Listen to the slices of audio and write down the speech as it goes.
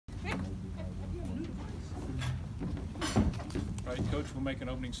Coach will make an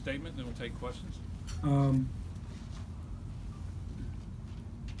opening statement, then we'll take questions. Kind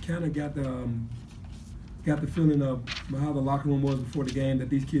of got the feeling of how the locker room was before the game, that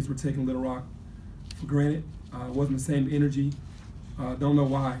these kids were taking Little Rock for granted. It wasn't the same energy. Don't know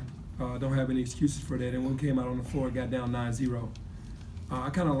why. Don't have any excuses for that. And when we came out on the floor, it got down 9-0. I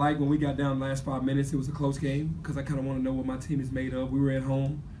kind of like when we got down the last 5 minutes, it was a close game because I kind of want to know what my team is made of. We were at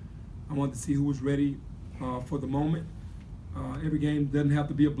home. I wanted to see who was ready for the moment. Every game doesn't have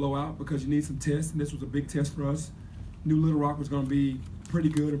to be a blowout because you need some tests, and this was a big test for us. Knew Little Rock was going to be pretty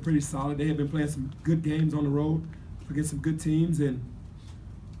good and pretty solid. They had been playing some good games on the road against some good teams, and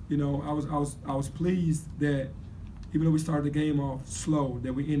you know, I was pleased that even though we started the game off slow,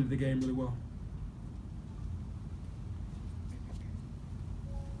 that we ended the game really well.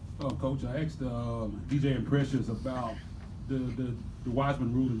 Coach, I asked DJ and Precious about the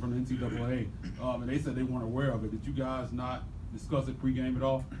Wiseman ruling from the NCAA, and they said they weren't aware of it. Did you guys not discuss it pregame at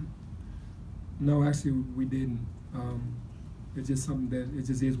all? No, actually, we didn't. It's just something that it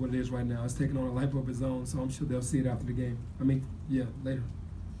just is what it is right now. It's taking on a life of its own, so I'm sure they'll see it after the game. I mean, yeah, later.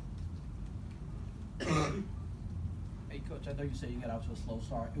 Hey, Coach, I know you said you got off to a slow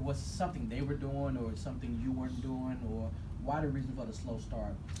start. It was something they were doing or something you weren't doing, or why the reason for the slow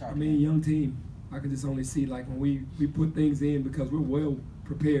start? I mean, young team. I can just only see, like, when we put things in because we're well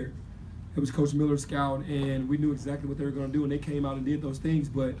prepared. It was Coach Miller's scout, and we knew exactly what they were going to do, and they came out and did those things.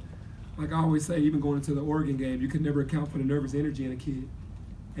 But like I always say, even going into the Oregon game, you could never account for the nervous energy in a kid.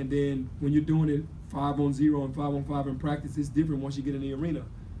 And then when you're doing it 5-on-0 and 5-on-5 in practice, it's different once you get in the arena.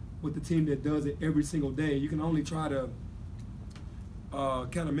 With the team that does it every single day, you can only try to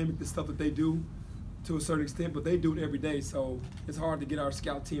kind of mimic the stuff that they do to a certain extent, but they do it every day. So it's hard to get our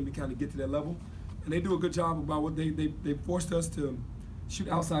scout team to kind of get to that level. And they do a good job about what they forced us to shoot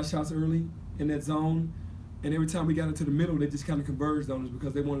outside shots early in that zone. And every time we got into the middle, they just kind of converged on us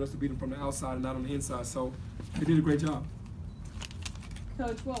because they wanted us to beat them from the outside and not on the inside. So they did a great job.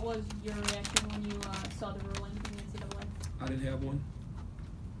 Coach, what was your reaction when you saw the ruling from the NCAA? I didn't have one.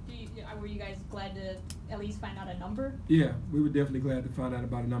 Were you guys glad to at least find out a number? Yeah, we were definitely glad to find out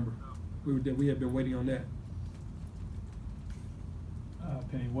about a number. We had been waiting on that.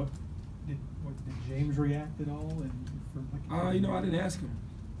 Penny, did James react at all? I didn't ask him.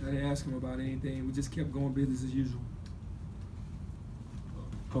 I didn't ask him about anything. We just kept going business as usual.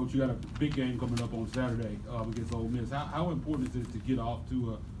 Coach, you got a big game coming up on Saturday against Ole Miss. How important is it to get off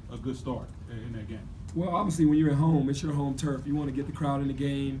to a good start in that game? Well, obviously, when you're at home, it's your home turf. You want to get the crowd in the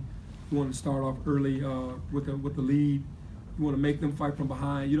game. You want to start off early with the lead. You want to make them fight from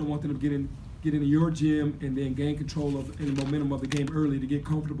behind. You don't want them to get into your gym and then gain control of and the momentum of the game early to get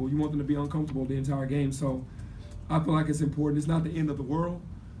comfortable. You want them to be uncomfortable the entire game. So I feel like it's important. It's not the end of the world,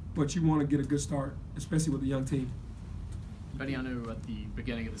 but you want to get a good start, especially with a young team. Benny, I know at the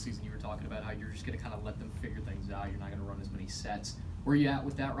beginning of the season you were talking about how you're just going to kind of let them figure things out. You're not going to run as many sets. Where are you at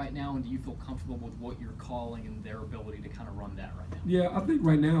with that right now, and do you feel comfortable with what you're calling and their ability to kind of run that right now? Yeah, I think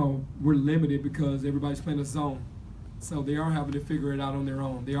right now we're limited because everybody's playing a zone. So they are having to figure it out on their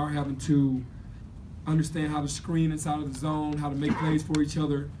own. They are having to understand how to screen inside of the zone, how to make plays for each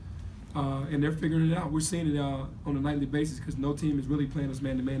other, and they're figuring it out. We're seeing it on a nightly basis because no team is really playing us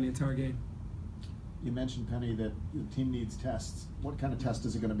man-to-man the entire game. You mentioned, Penny, that the team needs tests. What kind of test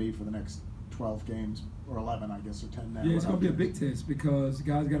is it going to be for the next 12 games, or 11, I guess, or 10 now? Yeah, it's going to be a big test because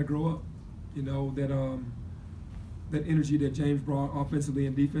guys got to grow up. You know, that energy that James brought offensively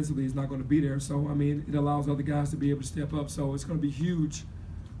and defensively is not going to be there. So, I mean, it allows other guys to be able to step up. So it's going to be huge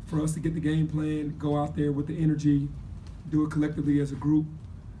for us to get the game plan, go out there with the energy, do it collectively as a group,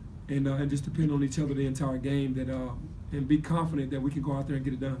 and just depend on each other the entire game and be confident that we can go out there and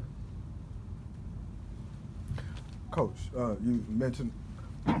get it done. Coach, you mentioned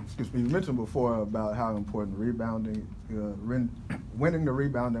before about how important rebounding, winning the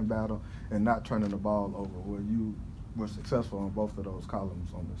rebounding battle and not turning the ball over. Well, you were successful on both of those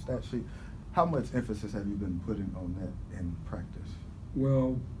columns on the stat sheet. How much emphasis have you been putting on that in practice?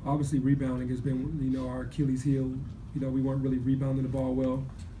 Well, obviously rebounding has been, our Achilles heel. We weren't really rebounding the ball well,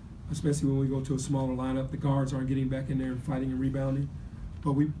 especially when we go to a smaller lineup. The guards aren't getting back in there and fighting and rebounding.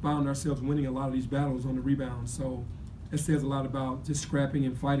 But we found ourselves winning a lot of these battles on the rebound. So it says a lot about just scrapping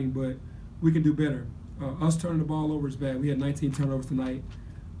and fighting, but we can do better. Us turning the ball over is bad. We had 19 turnovers tonight,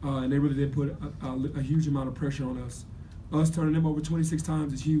 and they really did put a huge amount of pressure on us. Us turning them over 26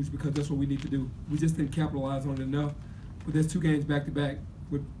 times is huge because that's what we need to do. We just didn't capitalize on it enough. But there's 2 games back-to-back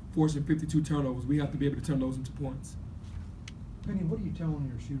with forcing 52 turnovers. We have to be able to turn those into points. Penny, what are you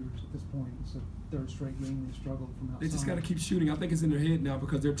telling your shooters at this point? It's a third straight game they struggled from outside. They just got to keep shooting. I think it's in their head now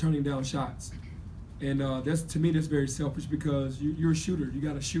because they're turning down shots. And that's, to me, that's very selfish because you're a shooter. You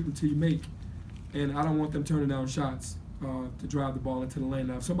got to shoot until you make. And I don't want them turning down shots to drive the ball into the lane.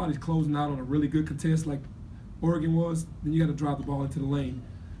 Now, if somebody's closing out on a really good contest like Oregon was, then you got to drive the ball into the lane.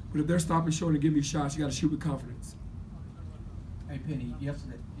 But if they're stopping short and giving you shots, you got to shoot with confidence. Hey Penny,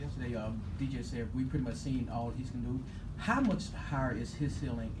 yesterday, DJ said we pretty much seen all he can do. How much higher is his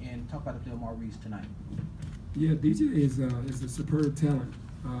ceiling? And talk about the player Maurice tonight. Yeah, DJ is a superb talent.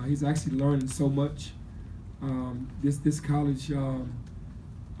 He's actually learning so much. This college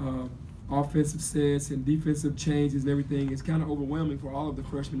offensive sets and defensive changes and everything is kind of overwhelming for all of the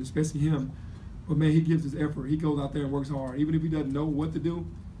freshmen, especially him. But man, he gives his effort. He goes out there and works hard. Even if he doesn't know what to do,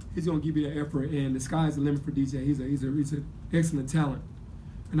 he's going to give you that effort. And the sky's the limit for DJ. He's an excellent talent.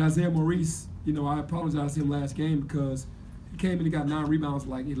 And Isaiah Maurice, you know, I apologized to him last game because he came in and got 9 rebounds in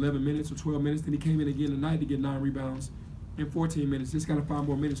like 11 minutes or 12 minutes. Then he came in again tonight to get 9 rebounds in 14 minutes. Just got to find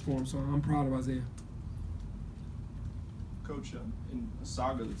more minutes for him. So I'm proud of Isaiah. Coach, in a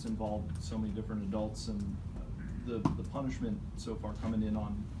saga that's involved so many different adults and the punishment so far coming in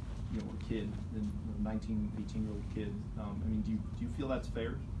on, you know, a kid, a 19, 18-year-old kid, I mean, do you feel that's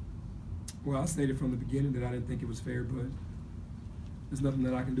fair? Well, I stated from the beginning that I didn't think it was fair, but there's nothing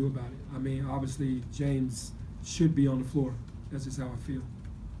that I can do about it. I mean, obviously, James should be on the floor. That's just how I feel.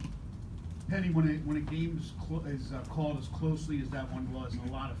 Penny, when a game is called as closely as that one was, and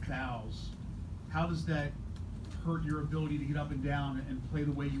a lot of fouls, how does that hurt your ability to get up and down and play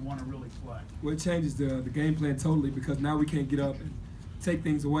the way you want to really play? Well, it changes the game plan totally because now we can't get up and take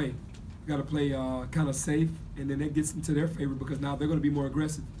things away. We got to play kind of safe, and then that gets into their favor because now they're going to be more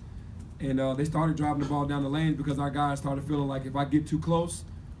aggressive. And they started driving the ball down the lane because our guys started feeling like if I get too close,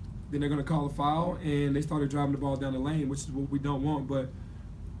 then they're going to call a foul, and they started driving the ball down the lane, which is what we don't want. But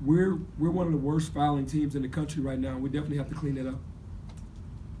we're one of the worst fouling teams in the country right now. We definitely have to clean that up.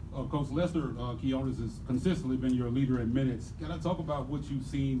 Coach Lester Quiones has consistently been your leader in minutes. Can I talk about what you've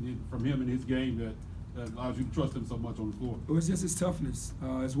seen from him in his game that allows you to trust him so much on the floor? Well, it's just his toughness.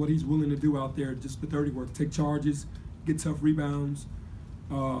 It's what he's willing to do out there, just the dirty work, take charges, get tough rebounds,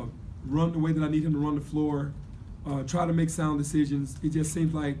 run the way that I need him to run the floor, try to make sound decisions. It just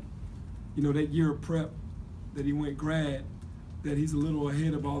seems like, you know, that year of prep that he went grad, that he's a little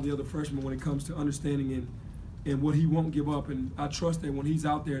ahead of all the other freshmen when it comes to understanding and what he won't give up. And I trust that when he's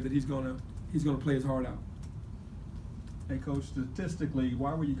out there that he's gonna play his heart out. Hey Coach, statistically,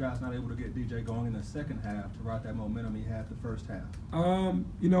 why were you guys not able to get DJ going in the second half to ride that momentum he had the first half?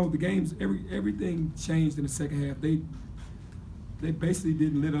 You know, the games, everything changed in the second half. They basically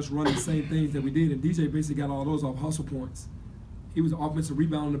didn't let us run the same things that we did, and DJ basically got all those off hustle points. He was offensive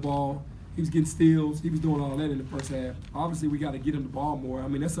rebounding the ball. He was getting steals. He was doing all that in the first half. Obviously, we got to get him the ball more. I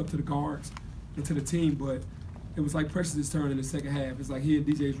mean, that's up to the guards and to the team, but it was like Precious' turn in the second half. It's like he and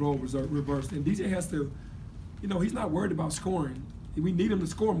DJ's role reversed. And DJ has to, you know, he's not worried about scoring. We need him to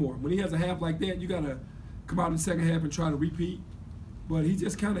score more. When he has a half like that, you got to come out in the second half and try to repeat. But he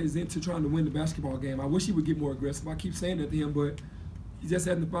just kind of is into trying to win the basketball game. I wish he would get more aggressive. I keep saying that to him, but he just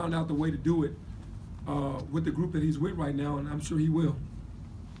hasn't found out the way to do it with the group that he's with right now, and I'm sure he will.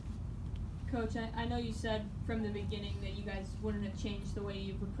 Coach, I know you said from the beginning that you guys wouldn't have changed the way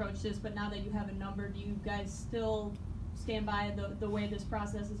you've approached this, but now that you have a number, do you guys still stand by the way this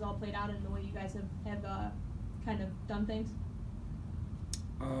process is all played out and the way you guys have kind of done things?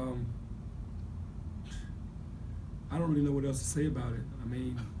 I don't really know what else to say about it. I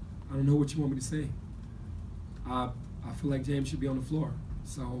mean, I don't know what you want me to say. I feel like James should be on the floor.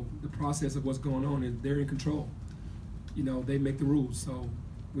 So the process of what's going on is they're in control. You know, they make the rules, so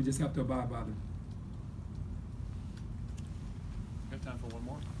we just have to abide by them. We have time for one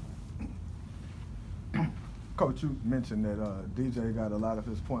more. Coach, you mentioned that DJ got a lot of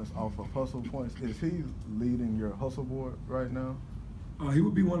his points off of hustle points. Is he leading your hustle board right now? He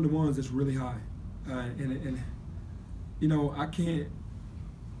would be one of the ones that's really high. And you know,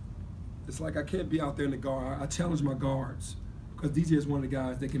 it's like I can't be out there in the guard. I challenge my guards because DJ is one of the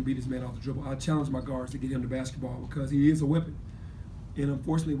guys that can beat his man off the dribble. I challenge my guards to get him the basketball because he is a weapon. And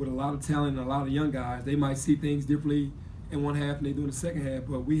unfortunately, with a lot of talent and a lot of young guys, they might see things differently in one half and they do in the second half.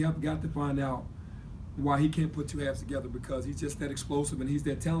 But we have got to find out why he can't put two halves together because he's just that explosive and he's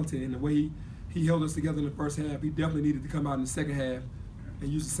that talented. And the way he held us together in the first half, he definitely needed to come out in the second half and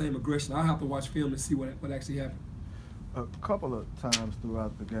use the same aggression. I'll have to watch film to see what actually happened. A couple of times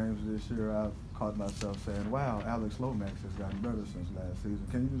throughout the games this year, I've caught myself saying, wow, Alex Lomax has gotten better since last season.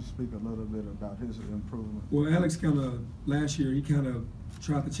 Can you just speak a little bit about his improvement? Well, Alex last year, he kind of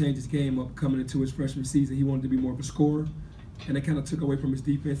tried to change his game up coming into his freshman season. He wanted to be more of a scorer, and it kind of took away from his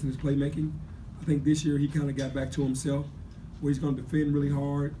defense and his playmaking. I think this year he kind of got back to himself. where he's going to defend really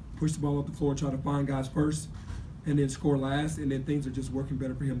hard, push the ball up the floor, try to find guys first, and then score last, and then things are just working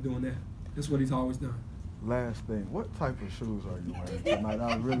better for him doing that. That's what he's always done. Last thing, what type of shoes are you wearing tonight?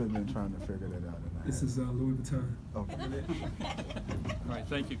 I've really been trying to figure that out tonight. This is Louis Vuitton. Okay. All right,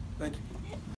 thank you. Thank you.